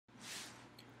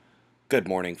Good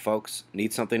morning, folks.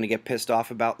 Need something to get pissed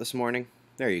off about this morning?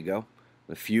 There you go.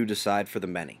 The few decide for the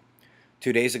many.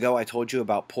 2 days ago, I told you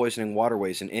about poisoning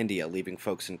waterways in India, leaving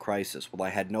folks in crisis. Well,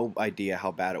 I had no idea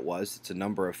how bad it was. It's a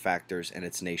number of factors, and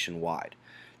it's nationwide.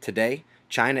 Today,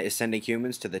 China is sending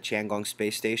humans to the Tiangong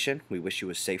space station. We wish you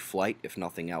a safe flight, if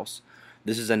nothing else.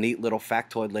 This is a neat little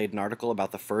factoid-laden article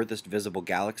about the furthest visible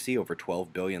galaxy over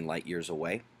 12 billion light years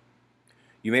away.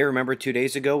 You may remember 2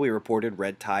 days ago we reported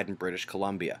red tide in British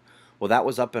Columbia. Well, that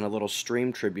was up in a little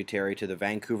stream tributary to the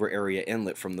Vancouver area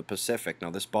inlet from the Pacific.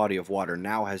 Now, this body of water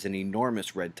now has an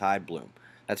enormous red tide bloom.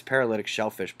 That's paralytic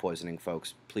shellfish poisoning,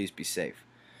 folks. Please be safe.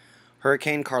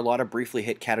 Hurricane Carlotta briefly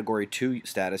hit Category 2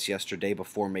 status yesterday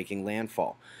before making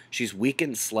landfall. She's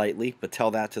weakened slightly, but tell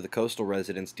that to the coastal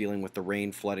residents dealing with the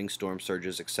rain, flooding, storm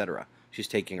surges, etc. She's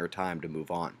taking her time to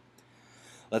move on.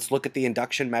 Let's look at the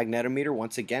induction magnetometer.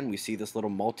 Once again, we see this little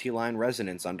multi-line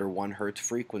resonance under 1 Hz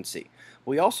frequency.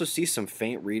 We also see some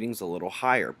faint readings a little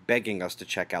higher, begging us to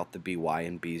check out the BY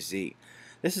and BZ.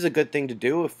 This is a good thing to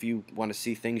do if you want to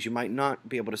see things you might not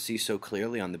be able to see so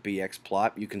clearly on the BX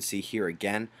plot. You can see here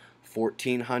again,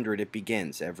 1400 it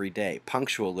begins every day.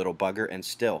 Punctual little bugger, and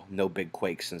still no big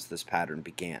quakes since this pattern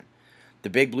began. The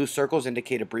big blue circles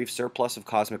indicate a brief surplus of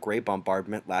cosmic ray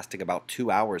bombardment lasting about 2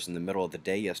 hours in the middle of the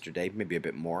day yesterday, maybe a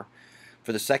bit more.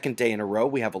 For the second day in a row,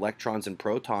 we have electrons and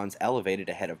protons elevated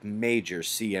ahead of major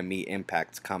CME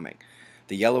impacts coming.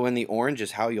 The yellow and the orange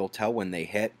is how you'll tell when they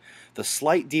hit. The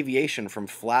slight deviation from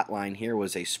flatline here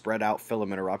was a spread out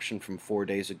filament eruption from 4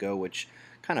 days ago, which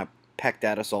kind of pecked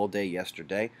at us all day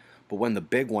yesterday. But when the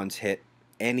big ones hit,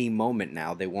 any moment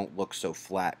now, they won't look so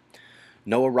flat.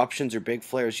 No eruptions or big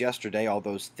flares yesterday. All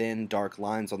those thin, dark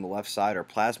lines on the left side are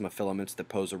plasma filaments that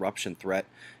pose eruption threat.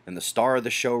 And the star of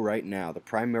the show right now, the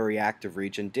primary active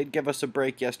region, did give us a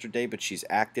break yesterday, but she's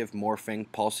active, morphing,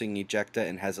 pulsing ejecta,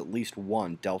 and has at least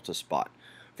one delta spot.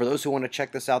 For those who want to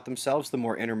check this out themselves, the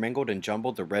more intermingled and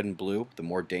jumbled the red and blue, the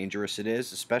more dangerous it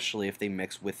is, especially if they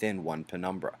mix within one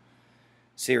penumbra.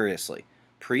 Seriously,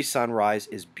 pre-sunrise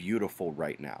is beautiful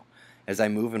right now. As I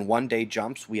move in one-day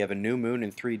jumps, we have a new moon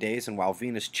in 3 days, and while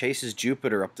Venus chases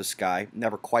Jupiter up the sky,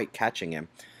 never quite catching him,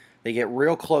 they get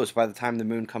real close by the time the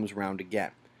moon comes around again.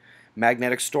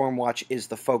 Magnetic storm watch is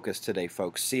the focus today,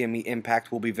 folks. CME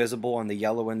impact will be visible on the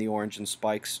yellow and the orange and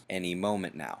spikes any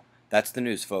moment now. That's the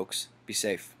news, folks. Be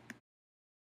safe.